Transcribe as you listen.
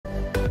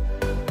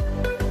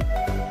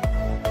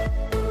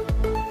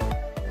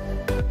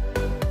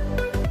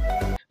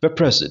The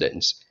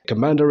President,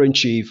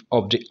 Commander-in-Chief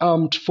of the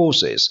Armed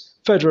Forces,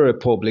 Federal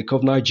Republic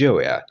of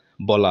Nigeria,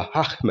 Bola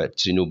Ahmed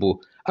Tinubu,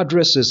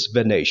 addresses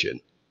the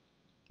nation.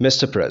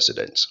 Mr.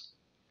 President.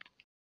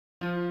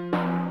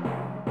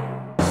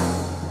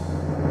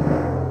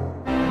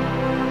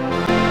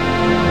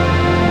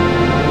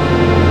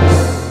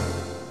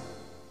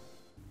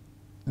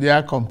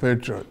 Dear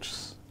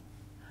compatriots,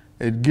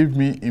 it gives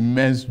me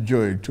immense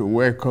joy to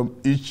welcome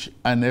each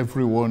and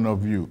every one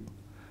of you,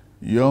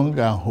 young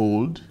and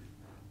old,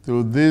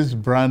 to this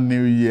brand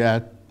new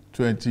year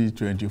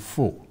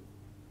 2024.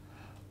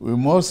 We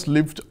must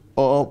lift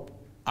up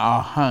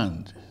our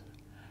hand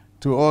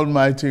to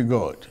Almighty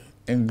God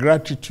in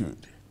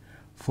gratitude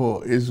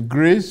for His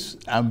grace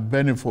and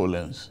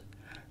benevolence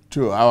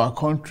to our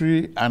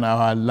country and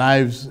our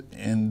lives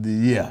in the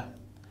year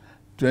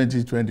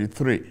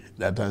 2023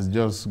 that has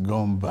just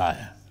gone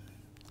by.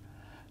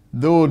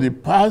 Though the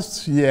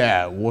past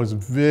year was a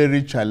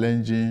very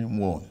challenging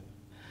one,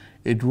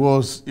 it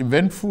was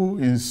eventful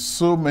in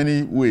so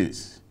many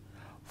ways.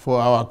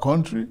 For our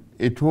country,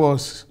 it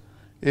was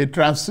a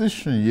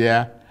transition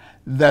year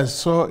that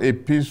saw a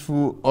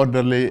peaceful,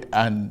 orderly,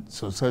 and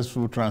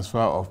successful transfer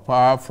of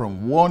power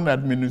from one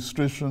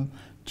administration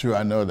to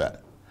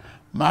another,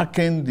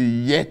 marking the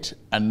yet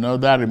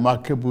another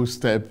remarkable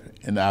step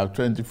in our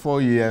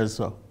 24 years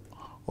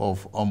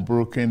of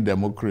unbroken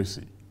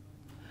democracy.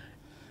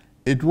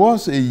 It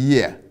was a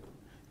year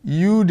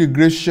you, the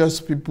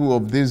gracious people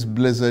of this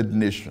blessed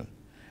nation,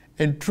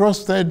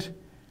 entrusted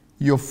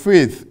your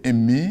faith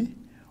in me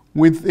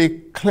with a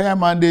clear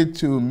mandate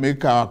to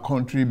make our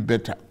country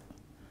better,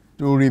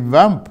 to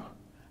revamp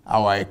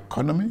our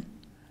economy,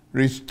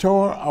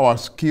 restore our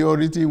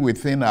security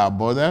within our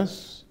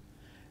borders,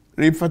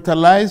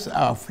 revitalize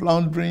our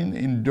floundering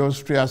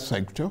industrial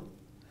sector,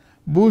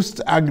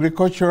 boost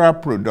agricultural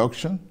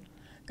production,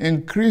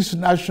 increase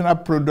national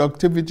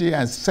productivity,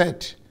 and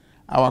set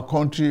our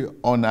country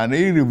on an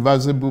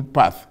irreversible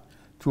path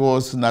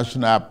towards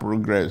national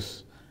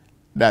progress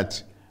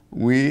that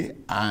we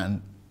and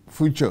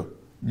future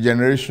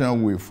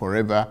generations will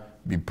forever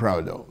be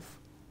proud of.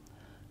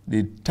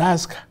 The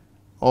task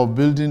of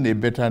building a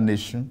better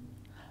nation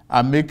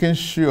and making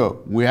sure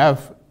we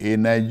have a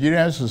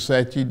Nigerian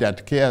society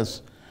that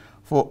cares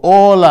for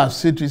all our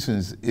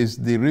citizens is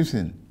the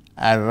reason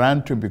I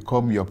ran to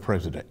become your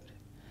president.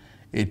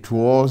 It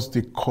was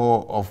the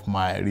core of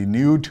my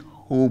renewed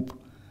hope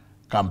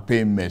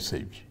campaign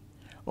message,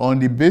 on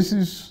the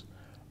basis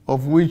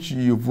of which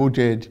you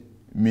voted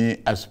me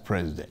as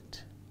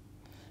president.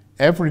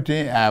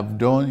 Everything I have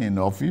done in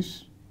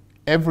office,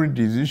 every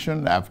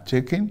decision I've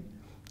taken,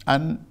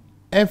 and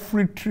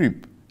every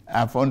trip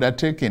I've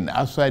undertaken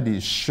outside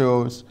the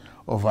shores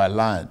of our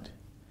land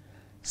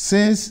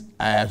since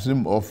I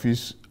assumed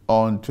office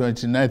on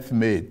 29th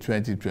May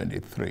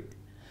 2023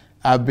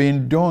 have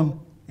been done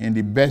in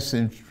the best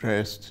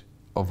interest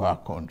of our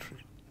country.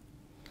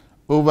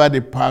 Over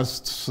the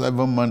past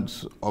 7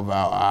 months of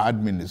our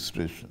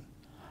administration,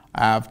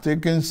 I have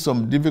taken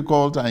some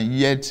difficult and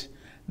yet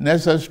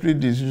necessary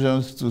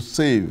decisions to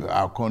save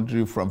our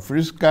country from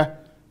fiscal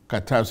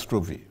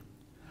catastrophe.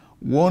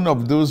 One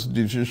of those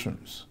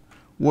decisions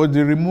was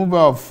the removal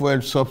of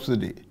fuel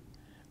subsidy,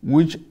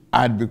 which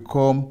had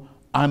become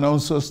an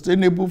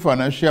unsustainable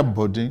financial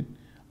burden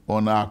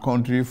on our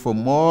country for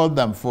more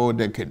than 4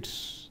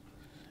 decades.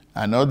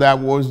 Another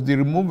was the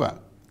removal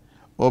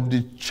of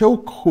the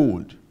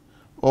chokehold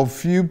of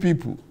few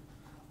people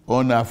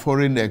on our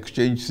foreign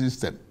exchange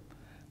system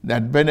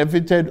that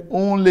benefited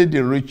only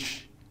the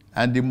rich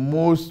and the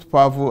most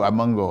powerful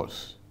among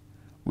us.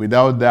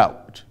 Without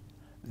doubt,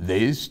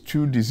 these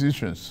two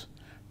decisions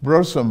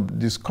brought some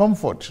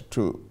discomfort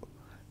to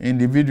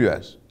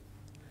individuals,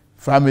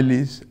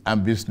 families,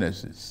 and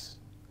businesses.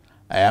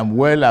 I am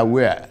well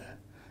aware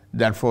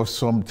that for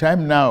some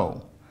time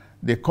now,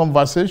 the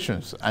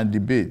conversations and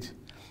debate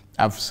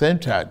have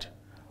centered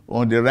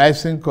on the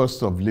rising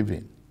cost of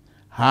living,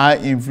 high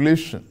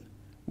inflation,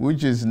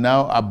 which is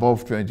now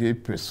above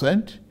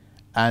 28%,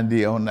 and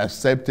the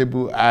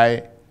unacceptable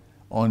high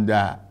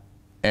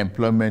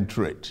underemployment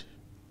rate.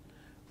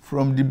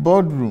 From the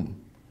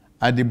boardroom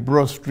at the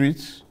broad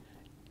streets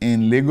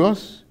in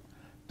Lagos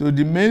to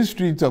the main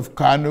streets of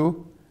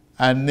Kano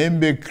and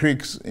Nembe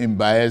Creeks in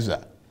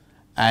Bayelsa,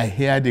 I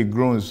hear the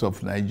groans of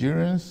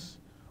Nigerians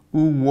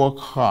who work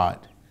hard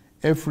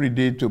every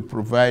day to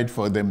provide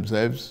for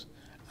themselves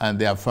and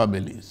their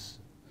families.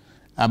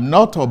 I'm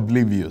not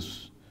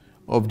oblivious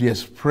of the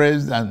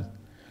expressed and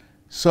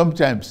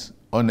sometimes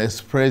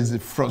unexpressed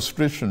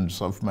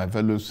frustrations of my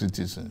fellow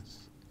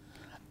citizens.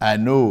 I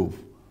know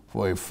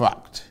for a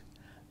fact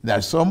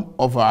that some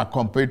of our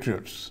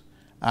compatriots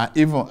are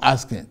even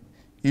asking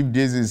if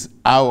this is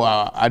how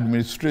our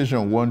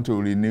administration wants to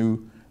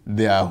renew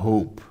their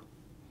hope.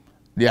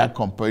 Dear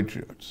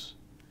compatriots,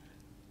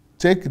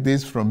 take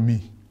this from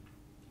me.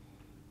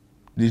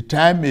 The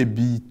time may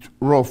be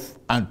rough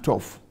and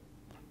tough.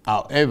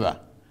 However,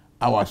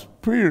 our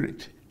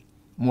spirit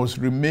must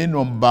remain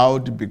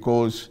unbowed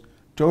because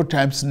tough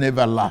times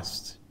never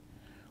last.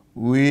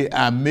 We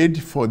are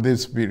made for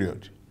this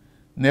period,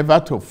 never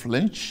to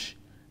flinch,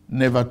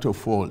 never to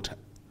falter.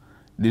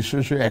 The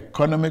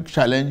socio-economic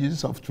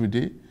challenges of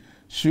today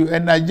should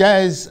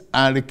energize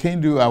and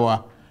rekindle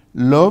our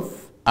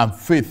love and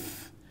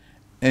faith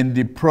in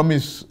the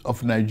promise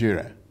of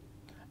Nigeria.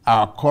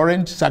 Our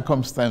current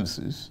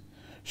circumstances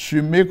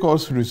should make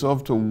us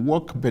resolve to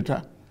work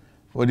better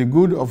for the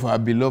good of our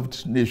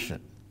beloved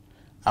nation.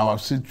 Our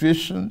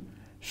situation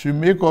should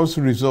make us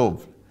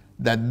resolve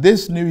that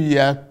this new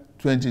year,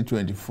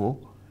 2024,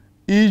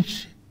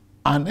 each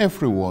and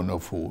every one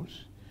of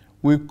us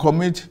will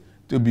commit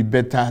to be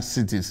better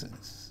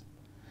citizens.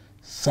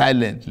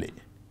 Silently,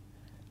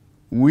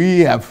 we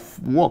have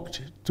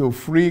worked to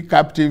free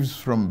captives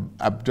from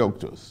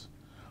abductors,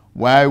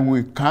 while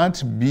we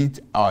can't beat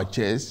our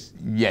chests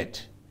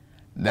yet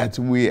that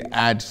we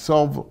had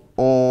solved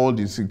all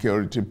the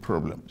security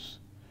problems.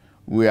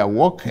 We are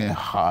working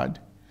hard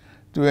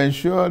to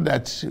ensure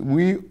that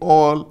we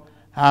all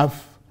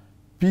have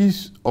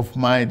peace of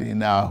mind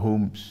in our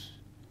homes,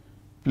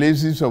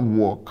 places of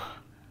work,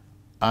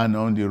 and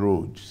on the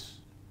roads.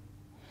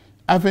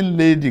 Having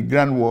laid the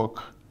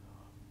groundwork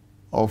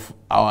of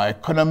our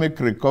economic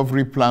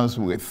recovery plans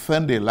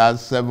within the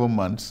last 7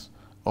 months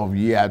of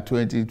year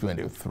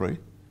 2023,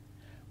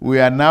 we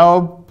are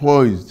now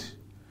poised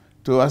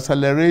to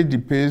accelerate the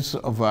pace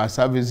of our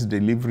service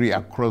delivery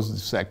across the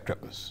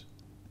sectors.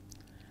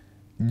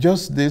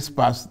 Just this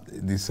past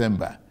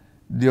December,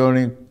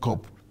 during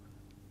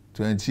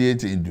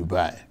COP28 in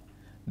Dubai,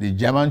 the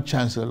German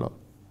Chancellor,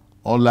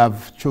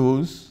 Olaf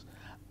Scholz,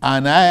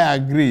 and I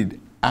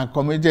agreed and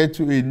committed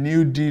to a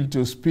new deal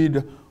to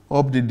speed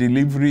up the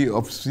delivery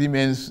of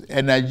Siemens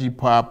energy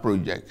power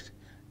project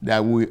that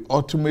will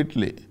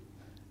ultimately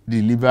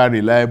deliver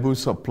reliable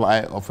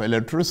supply of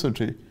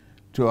electricity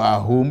to our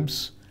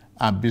homes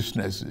and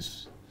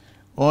businesses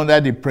under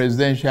the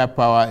Presidential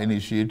Power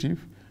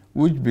Initiative,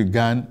 which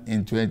began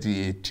in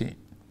 2018.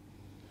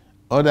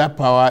 Other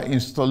power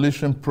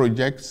installation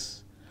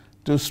projects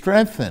to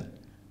strengthen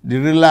the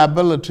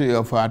reliability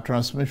of our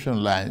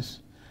transmission lines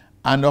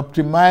and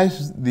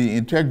optimize the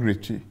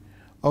integrity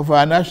of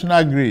our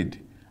national grid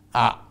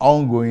are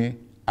ongoing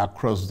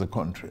across the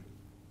country.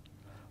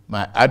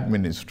 My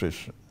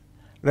administration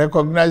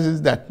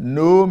recognizes that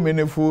no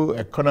meaningful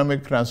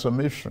economic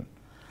transformation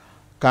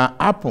can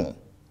happen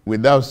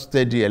without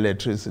steady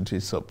electricity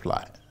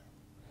supply.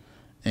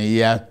 In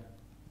year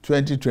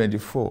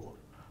 2024,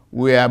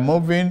 we are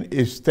moving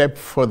a step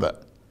further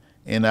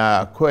in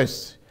our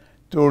quest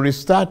to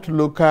restart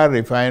local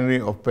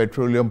refinery of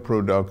petroleum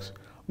products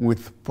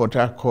with Port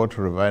Harcourt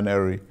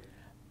Refinery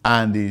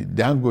and the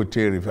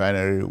Dangote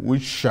Refinery,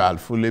 which shall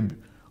fully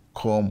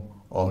come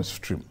on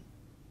stream.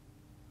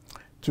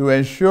 To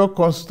ensure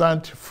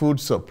constant food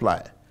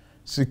supply,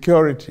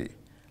 security,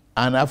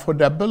 and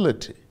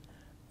affordability,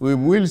 we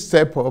will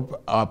step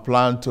up our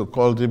plan to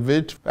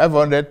cultivate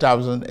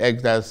 500,000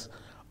 hectares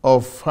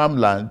of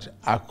farmland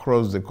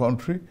across the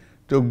country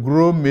to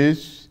grow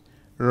maize,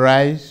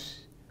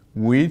 rice,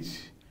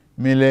 wheat,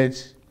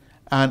 millet,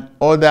 and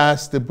other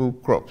staple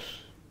crops.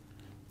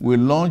 We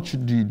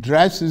launched the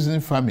dry season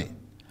farming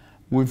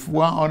with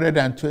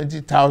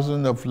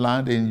 120,000 of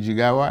land in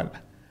Jigawa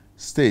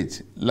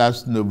State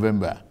last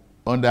November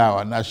under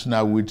our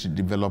National Wheat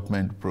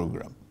Development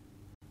Program.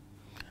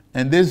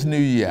 And this new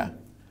year,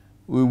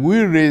 we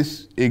will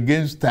race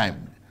against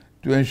time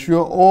to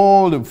ensure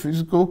all the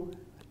fiscal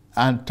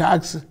and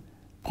tax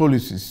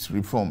policies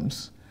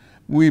reforms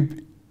we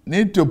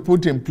need to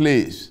put in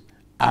place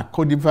are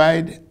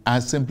codified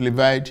and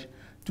simplified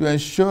to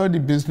ensure the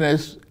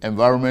business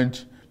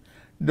environment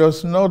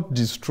does not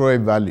destroy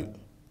value.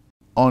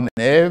 On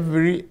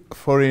every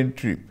foreign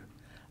trip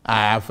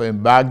I have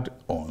embarked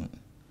on,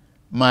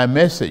 my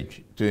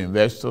message to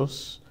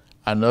investors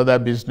and other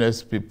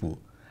business people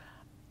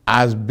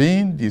has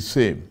been the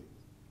same.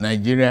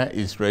 Nigeria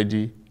is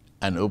ready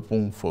and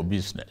open for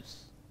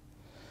business.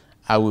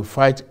 I will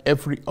fight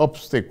every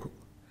obstacle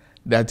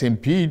that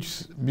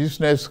impedes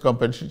business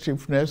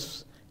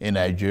competitiveness in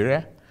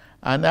Nigeria,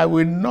 and I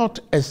will not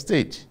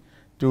hesitate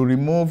to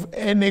remove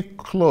any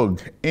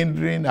clog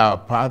hindering our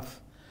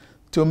path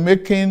to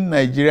making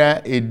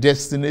Nigeria a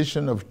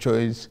destination of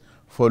choice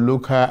for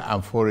local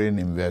and foreign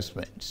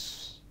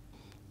investments.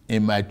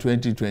 In my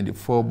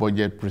 2024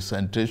 budget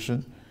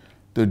presentation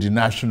to the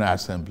National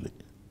Assembly,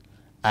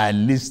 I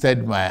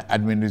listed my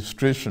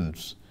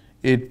administration's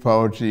 8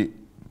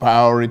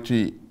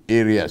 priority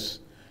areas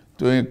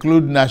to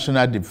include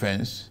national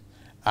defense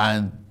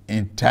and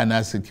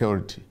internal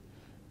security,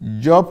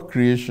 job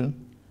creation,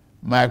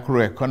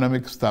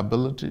 macroeconomic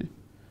stability,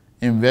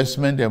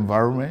 investment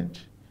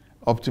environment,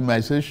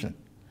 optimization,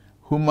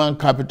 human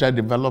capital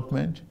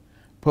development,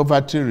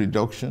 poverty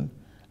reduction,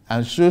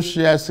 and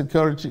social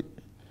security.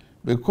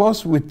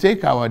 Because we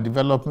take our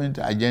development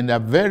agenda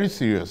very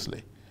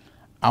seriously,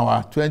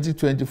 our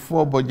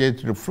 2024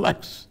 budget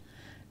reflects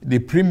the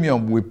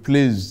premium we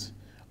place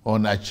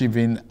on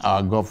achieving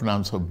our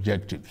governance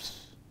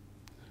objectives.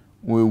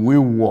 We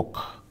will work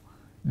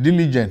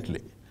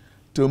diligently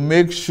to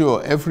make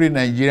sure every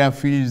Nigerian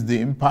feels the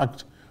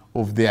impact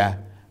of their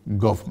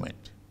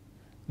government.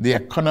 the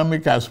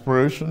economic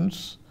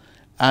aspirations,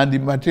 and the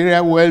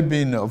material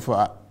well-being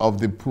of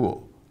the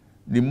poor,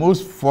 the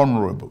most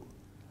vulnerable,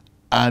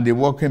 and the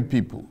working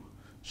people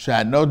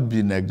shall not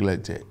be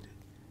neglected.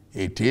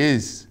 It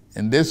is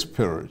in this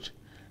spirit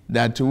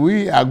that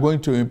we are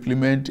going to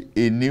implement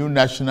a new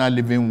national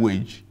living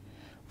wage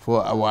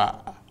for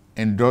our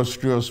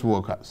industrious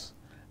workers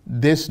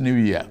this new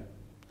year.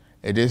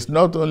 It is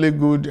not only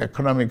good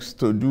economics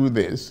to do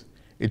this,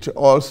 it's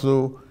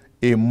also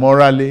a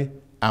morally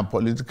and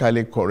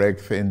politically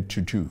correct thing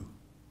to do.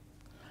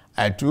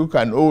 I took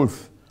an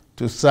oath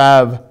to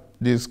serve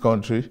this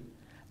country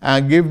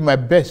and give my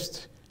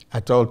best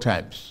at all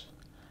times.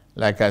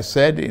 Like I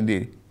said in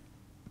the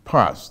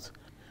past,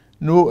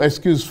 no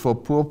excuse for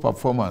poor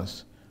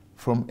performance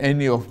from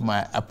any of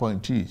my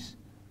appointees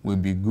will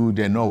be good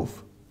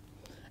enough.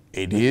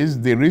 It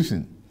is the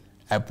reason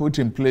I put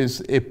in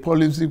place a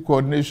policy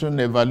coordination,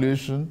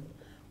 evaluation,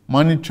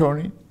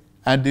 monitoring,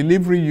 and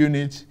delivery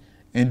unit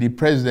in the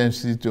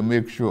presidency to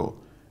make sure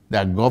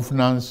that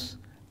governance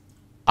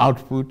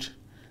output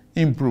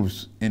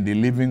improves in the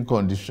living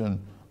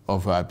condition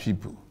of our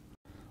people.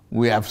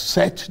 We have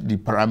set the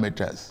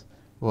parameters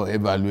for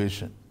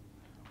evaluation.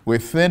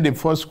 Within the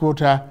first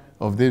quarter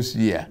of this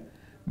year,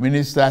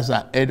 ministers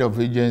and head of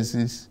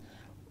agencies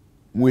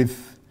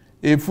with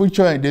a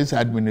future in this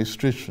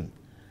administration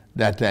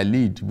that I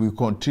lead will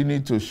continue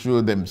to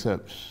show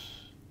themselves.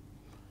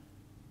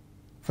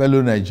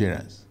 Fellow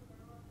Nigerians,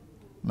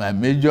 my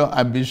major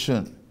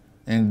ambition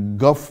in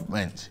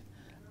government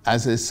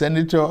as a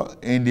senator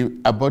in the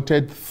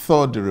aborted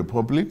Third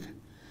Republic,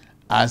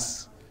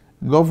 as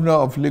governor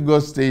of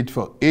Lagos State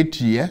for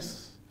 8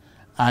 years,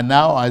 and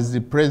now as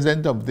the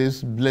president of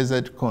this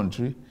blessed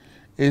country,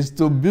 is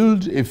to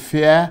build a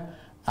fair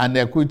and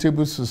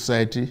equitable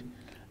society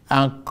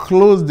and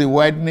close the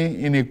widening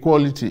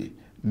inequality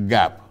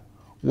gap,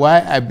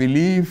 while I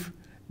believe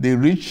the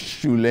rich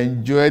should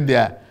enjoy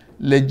their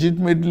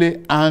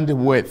legitimately earned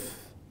wealth.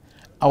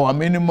 Our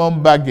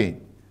minimum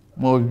bargain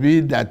must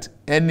be that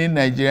any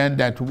Nigerian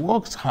that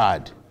works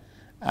hard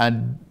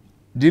and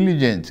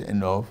diligent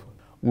enough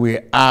will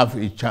have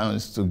a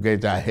chance to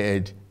get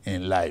ahead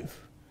in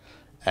life.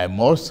 I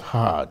must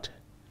add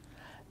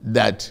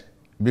that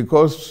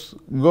because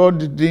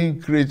God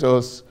didn't create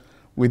us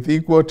with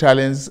equal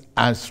talents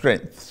and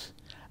strengths,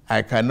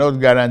 I cannot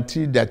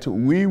guarantee that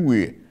we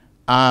will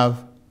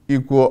have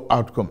equal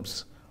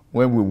outcomes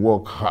when we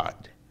work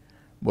hard.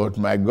 But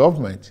my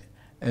government,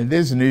 in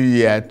this new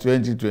year,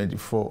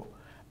 2024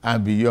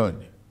 and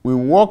beyond, will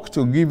work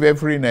to give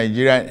every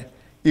Nigerian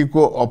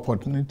equal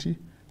opportunity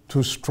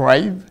to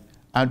strive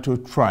and to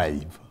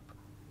thrive.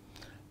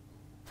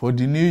 For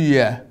the new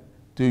year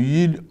to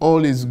yield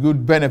all its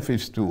good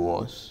benefits to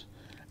us,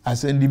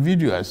 as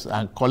individuals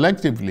and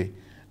collectively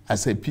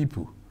as a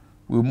people,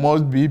 we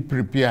must be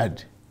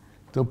prepared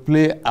to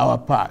play our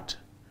part.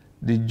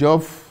 The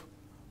job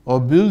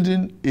of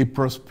building a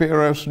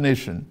prosperous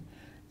nation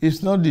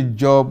is not the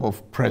job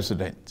of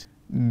president.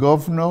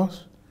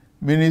 Governors,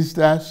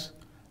 ministers,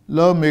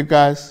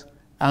 lawmakers,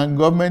 and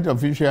government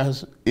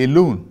officials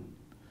alone.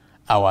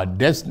 Our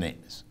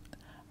destinies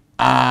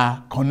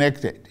are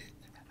connected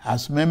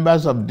as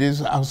members of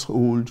this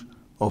household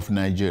of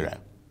Nigeria.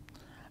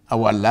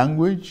 Our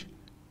language,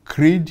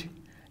 creed,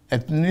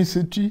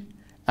 ethnicity,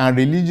 and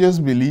religious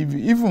belief,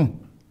 even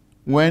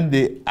when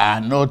they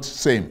are not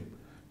same,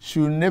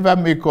 should never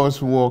make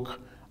us work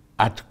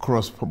at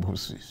cross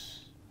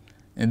purposes.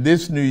 In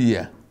this new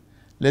year,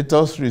 let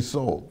us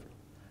resolve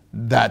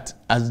that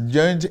as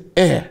joint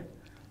heir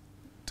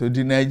to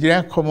the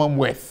Nigerian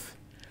Commonwealth,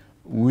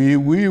 we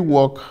will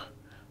work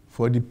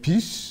for the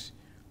peace,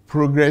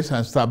 progress,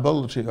 and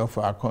stability of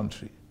our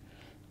country.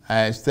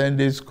 I extend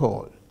this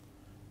call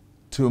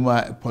to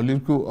my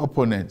political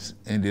opponents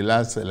in the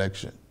last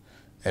election.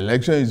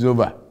 Election is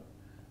over.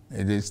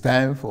 It is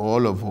time for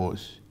all of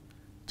us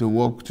to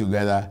work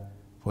together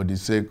for the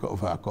sake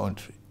of our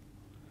country.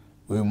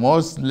 We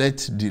must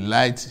let the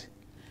light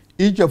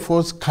each of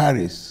us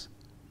carries,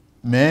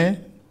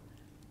 men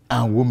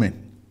and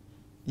women,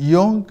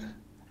 young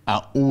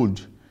and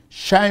old,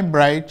 shine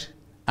bright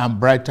and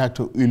brighter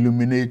to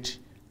illuminate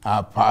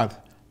our path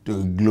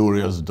to a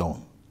glorious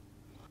dawn.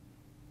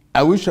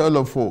 I wish all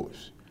of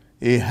us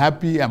a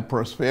happy and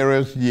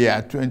prosperous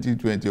year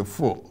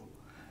 2024.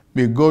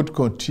 May God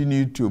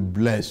continue to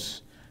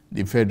bless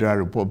the Federal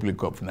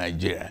Republic of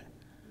Nigeria.